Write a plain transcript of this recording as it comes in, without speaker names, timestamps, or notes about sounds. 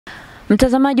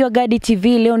Mtazamaji wa GADI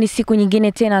TV, leo ni siku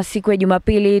nyingine tena, siku ya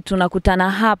Jumapili.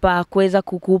 Tunakutana hapa kuweza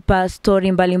kukupa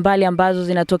story mbalimbali ambazo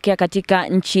zinatokea katika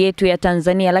nchi yetu ya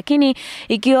Tanzania. Lakini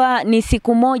ikiwa ni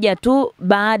siku moja tu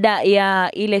baada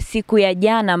ya ile siku ya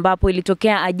jana ambapo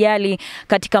ilitokea ajali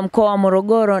katika mkoa wa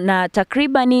Morogoro na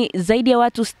takribani zaidi ya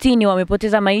watu 60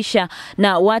 wamepoteza maisha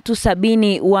na watu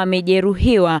 70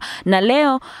 wamejeruhiwa. Na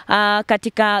leo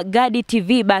katika GADI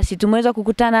TV basi tumeweza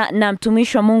kukutana na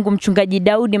mtumishi wa Mungu Mchungaji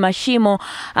Mashimo,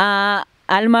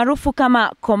 almaarufu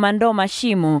kama Komando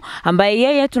Mashimo, ambaye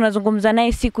yeye tunazungumza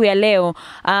naye siku ya leo.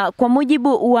 Kwa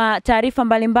mujibu wa taarifa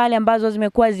mbalimbali ambazo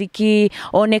zimekuwa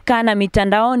zikionekana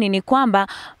mitandaoni ni kwamba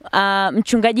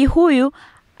mchungaji huyu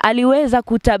aliweza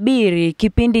kutabiri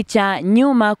kipindi cha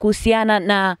nyuma kuhusiana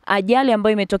na ajali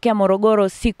ambayo imetokea Morogoro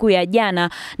siku ya jana,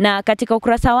 na katika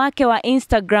ukurasa wake wa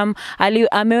Instagram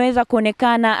ameweza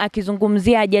kuonekana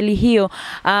akizungumzia ajali hiyo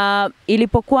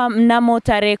ilipokuwa mnamo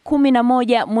tarehe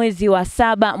 11 mwezi wa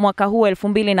 7 mwaka huu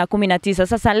 2019.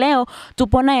 Sasa leo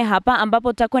tupo naye hapa ambapo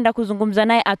tutakwenda kuzungumza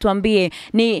naye atuambie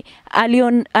ni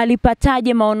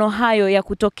alipataje maono hayo ya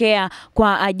kutokea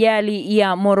kwa ajali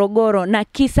ya Morogoro na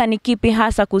kisa ni kipi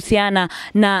hasa kuhusiana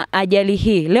na ajali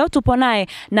hii. Leo tupo naye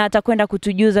na atakwenda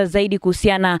kutujuza zaidi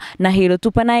kuhusiana na hilo.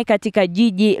 Tupo naye katika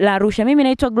jiji la Arusha. Mimi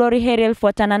naitwa Glory Heriel,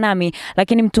 fuatana nami,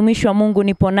 lakini mtumishi wa Mungu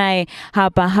nipo naye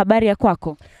hapa. Habari ya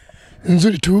kwako?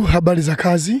 Nzuri tu, habari za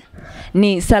kazi?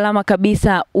 Ni salama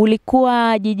kabisa.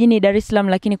 Ulikuwa jijini Dar es Salaam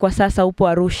lakini kwa sasa upo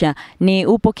Arusha. Ni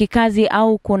upo kikazi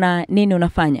au kuna nini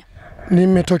unafanya?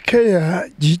 Nimetokea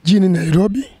jijini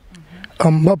Nairobi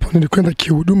ambapo nilikwenda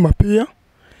kihuduma pia.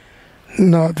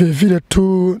 Na vile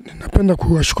tu ninapenda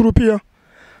kuwashukuru pia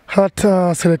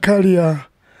hata serikali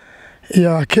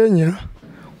ya Kenya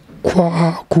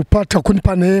kwa kupata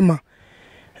kunipa neema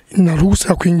na ruhusa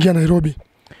ya kuingia Nairobi.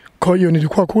 Kwa hiyo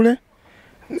nilikuwa kule,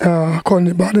 kwa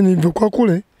baada nilivyokuwa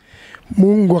kule,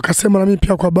 Mungu akasema na mimi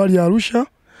pia kwa habari ya Arusha,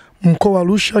 mkoa wa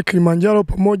Arusha, Kilimanjaro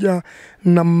pamoja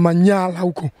na Manyara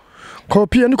huko. Kwa hiyo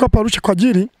pia niko hapa Arusha kwa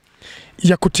ajili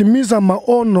ya kutimiza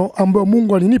maono ambayo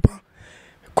Mungu alinipa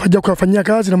kwa ajili ya kufanyia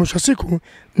kazi, na mwisho wa siku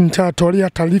nitatolea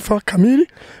taarifa kamili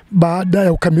baada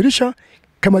ya kukamilisha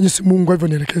kama jinsi Mungu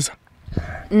alivyonielekeza.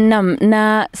 Naam,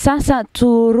 na sasa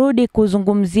turudi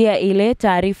kuzungumzia ile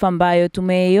taarifa ambayo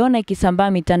tumeiona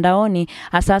ikisambaa mitandaoni,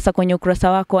 hasa kwenye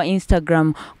ukurasa wako wa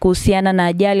Instagram kuhusiana na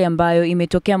ajali ambayo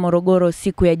imetokea Morogoro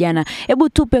siku ya jana. Hebu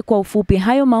tupe kwa ufupi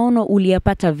hayo maono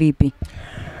uliyapata vipi?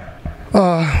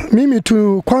 Mimi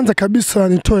tu kwanza kabisa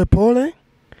nitoe pole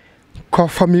kwa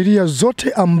familia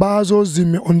zote ambazo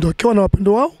zimeondokewa na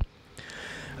wapendo wao,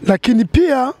 lakini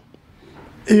pia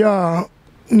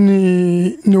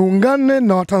niungane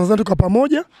na Watanzania kwa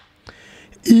pamoja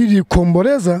ili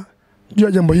kuomboleza juu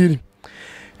ya jambo hili.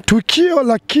 Tukio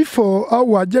la kifo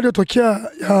au ajali iliyotokea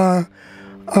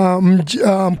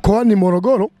mkoani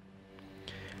Morogoro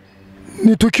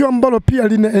ni tukio ambalo pia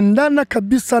linaendana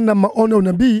kabisa na maono ya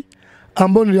unabii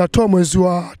ambao niliyatoa mwezi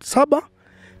wa 7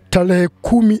 tarehe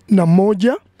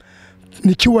 11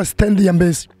 nikiwa stendi ya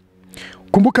Mbezi.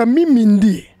 Kumbuka mimi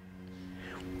ndiye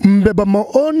mbeba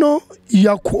maono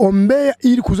ya kuombea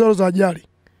ili kuzuia za ajali.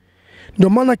 Ndio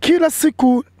maana kila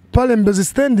siku pale Mbezi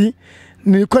stendi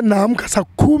nilikuwa naamka saa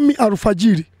 10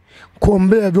 alfajiri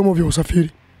kuombea vyombo vya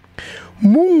usafiri.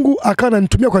 Mungu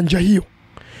akananitumia kwa njia hiyo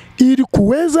ili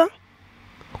kuweza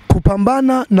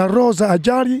kupambana na roho za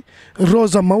ajali, roho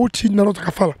za mauti na roho za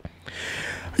kafara.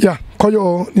 Kwa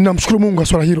hiyo ninamshukuru Mungu kwa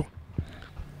swala hilo.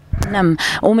 Naam,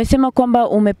 umesema kwamba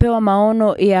umepewa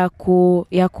maono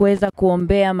ya kuweza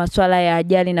kuombea masuala ya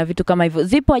ajali na vitu kama hivyo.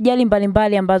 Zipo ajali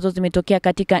mbalimbali ambazo zimetokea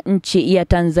katika nchi ya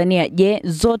Tanzania. Je,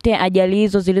 zote ajali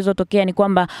hizo zilizotokea ni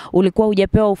kwamba ulikuwa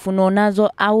hujapewa ufunuo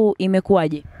nazo au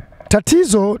imekuwaje?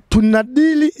 Tatizo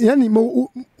tunadili, yani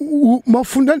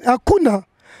mafundani, hakuna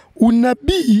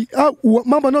unabii au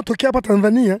mambo yanayotokea hapa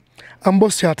Tanzania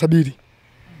ambayo si yatabiri.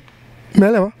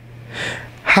 Umeelewa?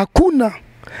 Hakuna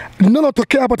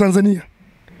linalotokea hapa Tanzania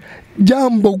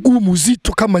jambo gumu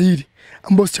zito kama hili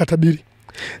ambalo si yatabiri.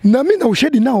 Na mimi na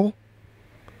ushahidi nao.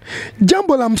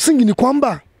 Jambo la msingi ni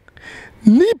kwamba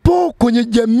nipo kwenye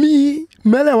jamii,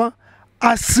 umeelewa,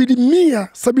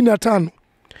 75%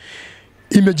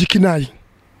 imejikinai.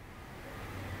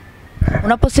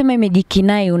 Unaposema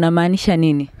imejikinai unamaanisha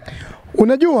nini?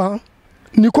 Unajua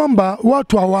ni kwamba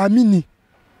watu hawaamini.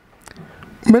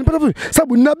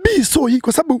 Sababu nabii so hii,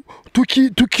 kwa sababu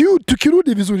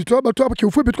tukirudi vizuri tu hapa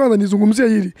kiufupi kwanza nizungumzia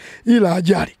hili ila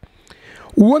ajali.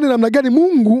 Uone namna gani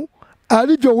Mungu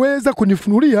alivyoweza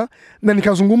kunifunulia na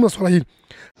nikazungumza swala hili.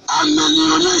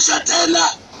 Amenionyesha tena.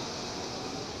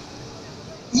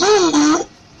 Mungu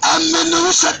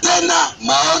amenionyesha tena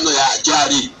maono ya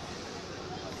ajali.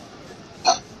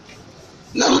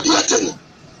 tena.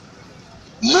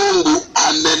 Mungu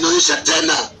amenionyesha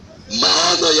tena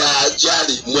maono ya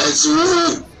ajali mwezi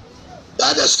huu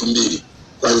baada ya siku 2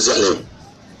 kuanzia leo.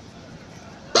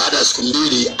 Baada ya siku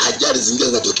 2 ajali zingine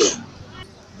zinatokea.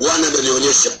 Bwana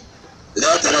amenionyesha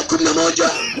leo tarehe 11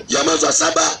 ya mwezi wa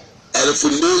 7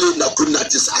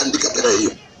 2019. Andika tarehe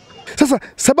hiyo. Sasa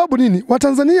sababu nini?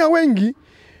 Watanzania wengi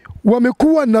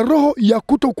wamekuwa na roho ya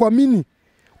kutokuamini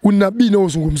unabii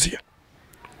unaozungumzia.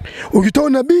 Ukitoa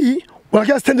unabii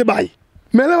wanakia stand by.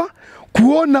 Umeelewa?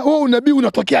 Kuona wewe unabii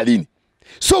unatokea lini.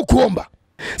 Sio kuomba.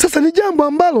 Sasa ni jambo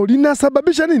ambalo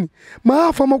linasababisha nini?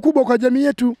 Maafa makubwa kwa jamii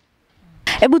yetu.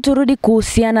 Hebu turudi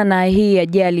kuhusiana na hii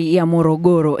ajali ya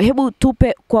Morogoro. Hebu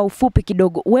tupe kwa ufupi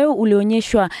kidogo. Wewe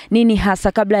ulionyeshwa nini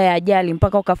hasa kabla ya ajali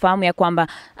mpaka ukafahamu ya kwamba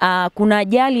kuna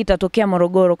ajali itatokea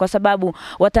Morogoro, kwa sababu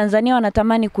Watanzania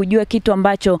wanatamani kujua kitu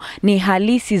ambacho ni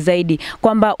halisi zaidi,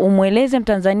 kwamba umweleze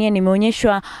Mtanzania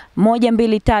nimeonyeshwa 1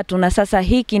 2 3 na sasa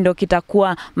hiki ndo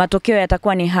kitakuwa matokeo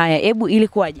yatakuwa ni haya. Hebu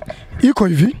ilikuwaje? Iko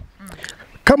hivi.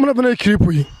 Kama unavyoona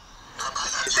clip hii.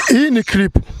 Hii ni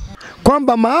clip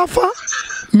kwamba maafa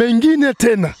mengine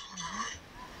tena.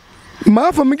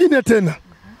 Maafa mengine tena.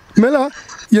 Umeelewa?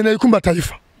 Yanaikumba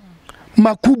taifa.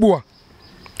 Makubwa.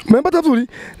 Umepata vizuri?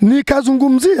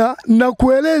 Nikazungumzia na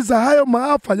kueleza hayo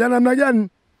maafa ya namna gani.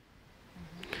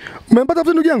 Umepata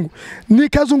vizuri ndugu yangu?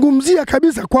 Nikazungumzia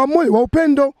kabisa kwa moyo wa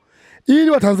upendo ili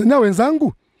Watanzania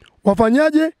wenzangu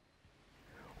wafanyaje?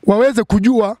 Waweze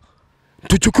kujua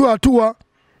tuchukue hatua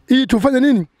ili tufanye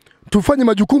nini? Tufanye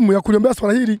majukumu ya kuliombea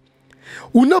swala hili.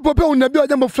 Unapopewa unabii wa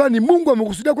jambo fulani, Mungu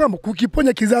amekusudia kwamba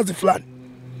kukiponya kizazi fulani.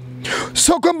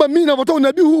 Sio kwamba mimi ninapotoa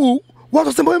unabii huu watu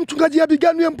wasema wewe mchungaji yapi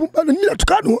gani wewe mpumbavu. Mimi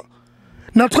natukanwa.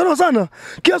 Natukanwa sana.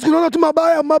 Kila siku naona tu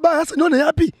mabaya. Sasa nione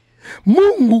yapi?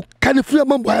 Mungu kanifunia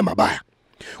mambo haya mabaya.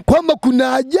 Kwamba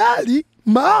kuna ajali,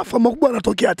 maafa makubwa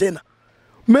yanatokea tena.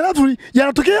 Umeelewa?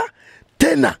 Yanatokea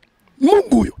tena.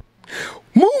 Mungu huyo.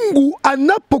 Mungu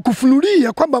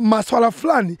anapokufunulia kwamba masuala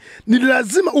fulani ni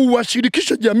lazima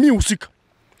uwashirikishe jamii husika,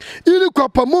 ili kwa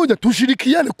pamoja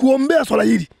tushirikiane kuombea swala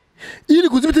hili ili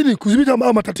kudhibiti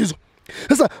matatizo.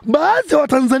 Sasa baadhi ya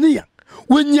Watanzania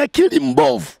wenye akili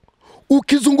mbovu,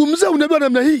 ukizungumzia unabii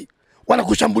namna hii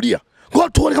wanakushambulia. Kwa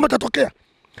tuone kama tatokea.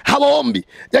 Hawaombi.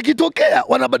 Yakitokea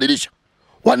wanabadilisha.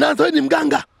 Wanaanza wewe ni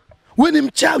mganga, wewe ni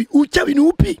mchawi. Uchawi ni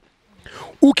upi?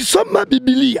 Ukisoma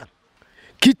Biblia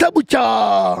kitabu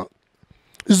cha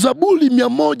Zaburi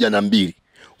 102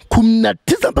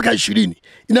 19 mpaka 20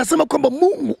 inasema kwamba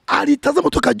Mungu alitazama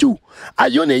toka juu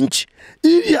aione nchi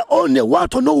ili aone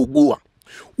watu wanaougua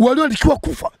walioandikiwa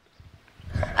kufa.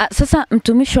 Sasa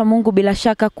mtumishi wa Mungu, bila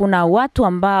shaka kuna watu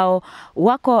ambao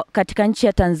wako katika nchi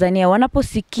ya Tanzania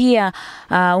wanaposikia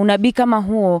unabii kama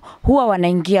huo huwa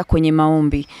wanaingia kwenye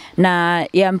maombi, na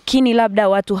yamkini labda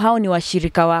watu hao ni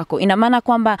washirika wako. Ina maana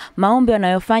kwamba maombi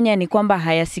wanayofanya ni kwamba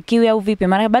hayasikiwi au vipi?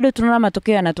 Maana bado tunaona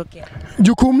matokeo yanatokea.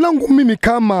 Jukumu langu mimi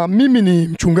kama mimi ni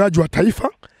mchungaji wa taifa,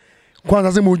 kwanza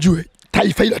lazima ujue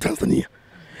taifa hili la Tanzania,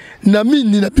 na mimi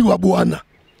ni nabii wa Bwana.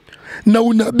 Na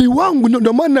unabii wangu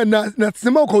ndio maana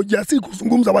nasema kwa ujasiri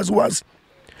kuzungumza wazi.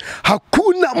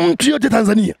 Hakuna mtu yote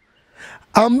Tanzania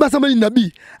ambaye sema ni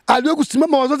nabii aliwe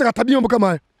kusimama wazazi katabia mambo kama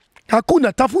haya.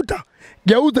 Hakuna. Tafuta,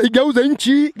 geuza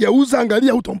nchi,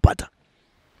 angalia utampata.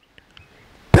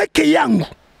 Peke yangu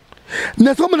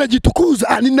nasema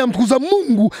najitukuza, ninamtukuza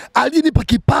Mungu aliyenipa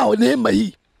kipao neema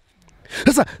hii.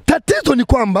 Sasa tatizo ni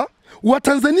kwamba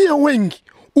Watanzania wengi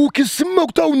ukisimama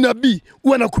kutoa unabii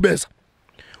wanakubeza.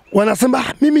 Wanasema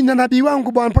mimi na nabii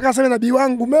wangu bwana, mpaka aseme nabii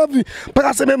wangu mvi, mpaka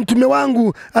aseme mtume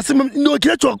wangu, aseme ndio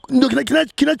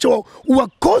kinacho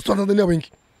wakosa Tanzania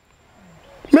wengi.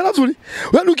 Mimi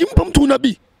wewe ukimpa mtu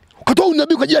unabii, ukatoa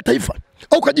unabii kwa ajili ya taifa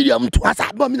au kwa ajili ya mtu, hasa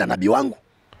mimi na nabii wangu,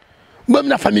 mimi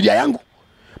na familia yangu,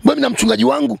 mimi na mchungaji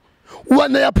wangu,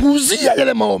 wanayapuuzia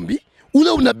yale maombi, ule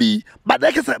unabii,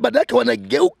 baadaye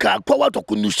wanageuka kwa watu wa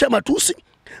kunushia matusi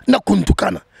na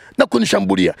kunitukana na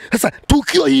kunishambulia. Sasa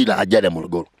tukio hili la ajali ya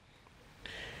Morogoro,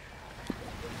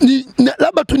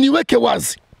 labda tuniweke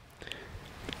wazi.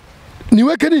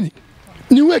 Niweke nini?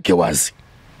 Niweke wazi.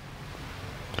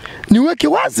 Niweke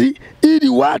wazi ili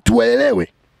watu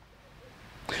waelewe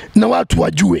na watu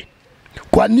wajue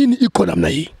kwa nini iko namna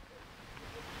hii.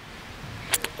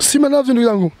 Sima navyo ndugu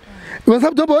yangu. Kwa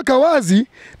sababu tunapoweka wazi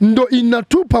ndo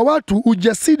inatupa watu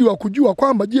ujasiri wa kujua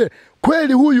kwamba je,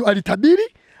 kweli huyu alitabiri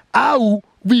au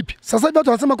vipi? Sasa hivi watu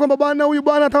wanasema kwamba bwana huyu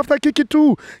bwana atafuta kiki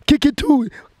tu.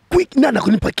 Quick nana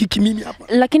kunipa kiki mimi hapa.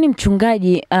 Lakini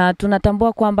mchungaji,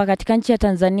 tunatambua kwamba katika nchi ya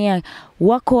Tanzania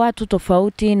wako watu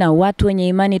tofauti na watu wenye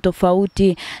imani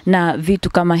tofauti na vitu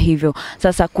kama hivyo.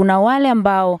 Sasa kuna wale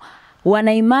ambao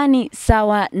wana imani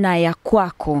sawa na ya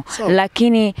kwako,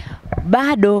 lakini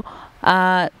bado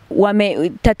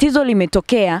tatizo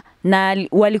limetokea na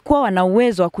walikuwa wana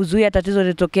uwezo wa kuzuia tatizo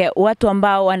litokea, watu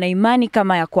ambao wana imani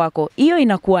kama ya kwako, hiyo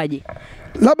inakuwaje?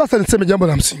 Labda sasa niseme jambo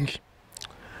la msingi.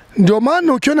 Ndio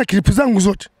maana ukiona klipu zangu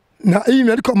zote na hii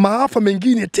imeandikwa maafa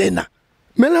mengine tena.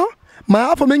 Umeelewa?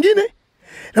 Maafa mengine.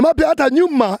 Na mapi hata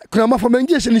nyuma kuna maafa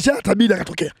mengine nishatabiri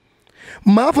yakatokea.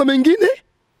 Maafa mengine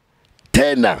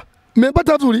tena.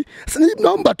 Mmepata vizuri? Sasa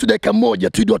naomba tu dakika moja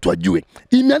tu ili watu wajue.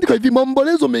 Imeandikwa hivi,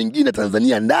 maombolezo mengine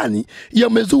Tanzania ndani ya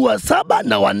mwezi wa 7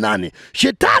 na wa 8.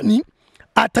 Shetani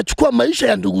atachukua maisha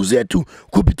ya ndugu zetu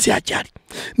kupitia ajali.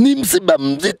 Ni msiba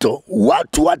mzito,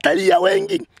 watu watalia,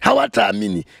 wengi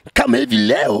hawataamini. Kama hivi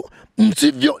leo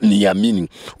msivyo niamini,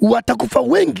 watakufa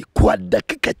wengi kwa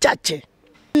dakika chache.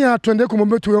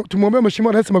 Tuendelee tumwombee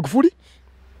Mheshimiwa Rais Magufuli,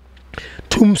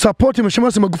 tumsupport Mheshimiwa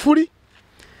Rais Magufuli,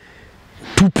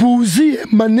 tupuuzie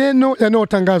maneno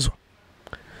yanayotangazwa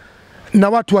na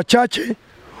watu wachache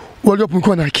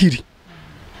waliopungukiwa na akili.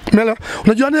 Umeelewa?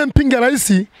 Unajua nani mpinga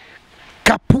rais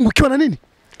kapungukiwa na nini?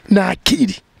 Na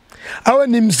akili. Awe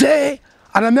ni mzee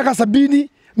ana miaka 70,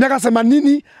 miaka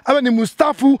 80, awe ni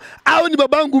mustafu, awe ni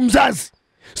babangu mzazi.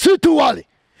 Si tu wale.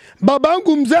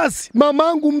 Babangu mzazi,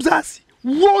 mamangu mzazi,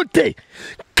 wote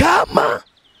kama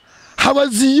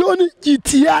hawazioni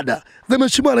jitihada za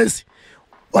Mheshimiwa Rais,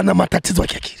 wana matatizo ya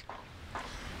kiakili.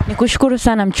 Nikushukuru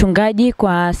sana mchungaji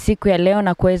kwa siku ya leo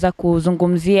na kuweza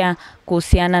kuzungumzia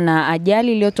kuhusiana na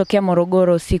ajali iliyotokea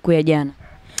Morogoro siku ya jana.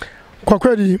 Kwa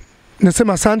kweli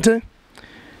nasema asante.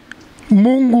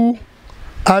 Mungu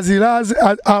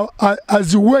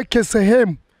aziweke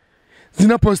sehemu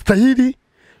zinapostahili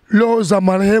roho za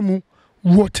marehemu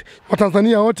wote.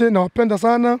 Watanzania wote nawapenda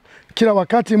sana kila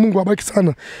wakati. Mungu awabariki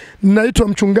sana. Naitwa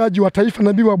mchungaji wa taifa,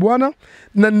 nabii wa Bwana,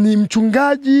 na ni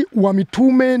mchungaji wa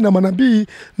mitume na manabii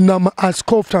na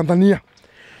maaskofu Tanzania.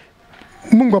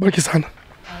 Mungu awabariki sana.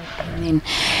 Amen.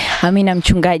 Amina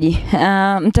mchungaji.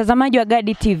 Mtazamaji wa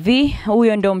GADI TV,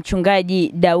 huyo ndio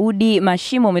mchungaji Daudi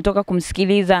Mashimo, umetoka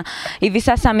kumsikiliza. Hivi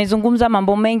sasa amezungumza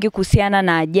mambo mengi kuhusiana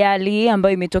na ajali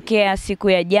ambayo imetokea siku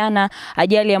ya jana,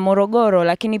 ajali ya Morogoro,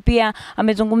 lakini pia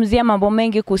amezungumzia mambo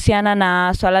mengi kuhusiana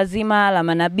na swala zima la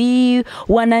manabii,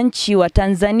 wananchi wa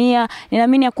Tanzania.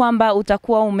 Ninaamini ya kwamba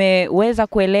utakuwa umeweza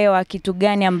kuelewa kitu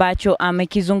gani ambacho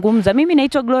amekizungumza. Mimi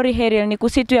naitwa Glory Heriel,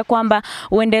 nikusitu ya kwamba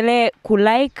uendelee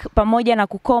kulike pamoja na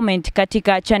kucomment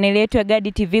katika channel yetu ya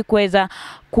GADI TV kuweza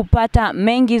kupata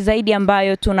mengi zaidi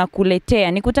ambayo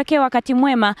tunakuletea. Nikutakia wakati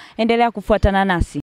mwema, endelea kufuatana nasi.